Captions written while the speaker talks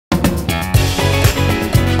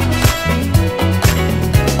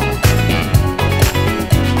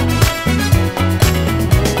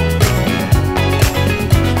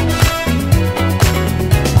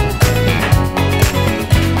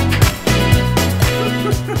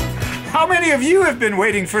How many of you have been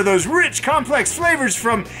waiting for those rich, complex flavors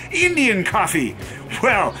from Indian coffee?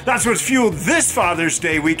 Well, that's what's fueled this Father's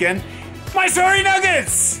Day weekend. Mysore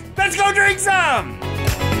Nuggets! Let's go drink some!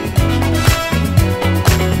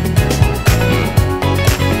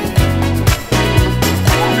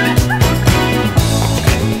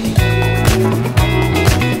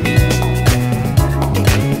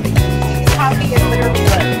 Coffee is literally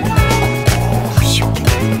good.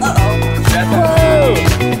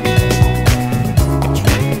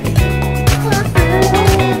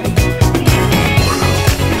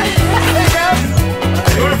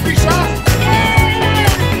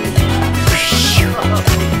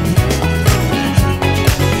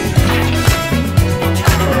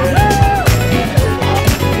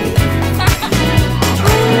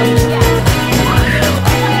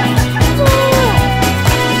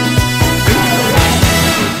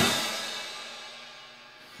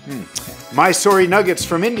 Mysore Nuggets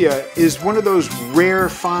from India is one of those rare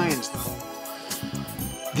finds.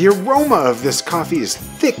 The aroma of this coffee is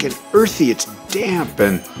thick and earthy, it's damp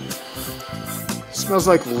and smells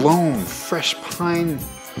like loam, fresh pine,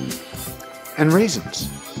 and raisins.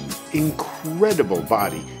 Incredible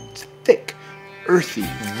body. It's thick, earthy,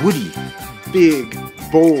 woody, big,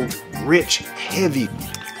 bold, rich, heavy,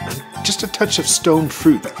 and just a touch of stone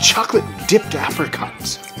fruit, chocolate dipped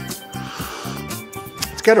apricots.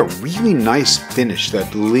 It's got a really nice finish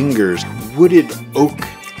that lingers. Wooded oak,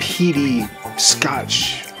 peaty,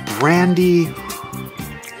 scotch, brandy.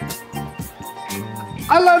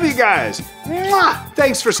 I love you guys. Mwah!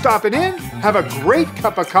 Thanks for stopping in. Have a great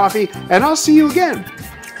cup of coffee, and I'll see you again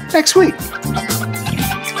next week.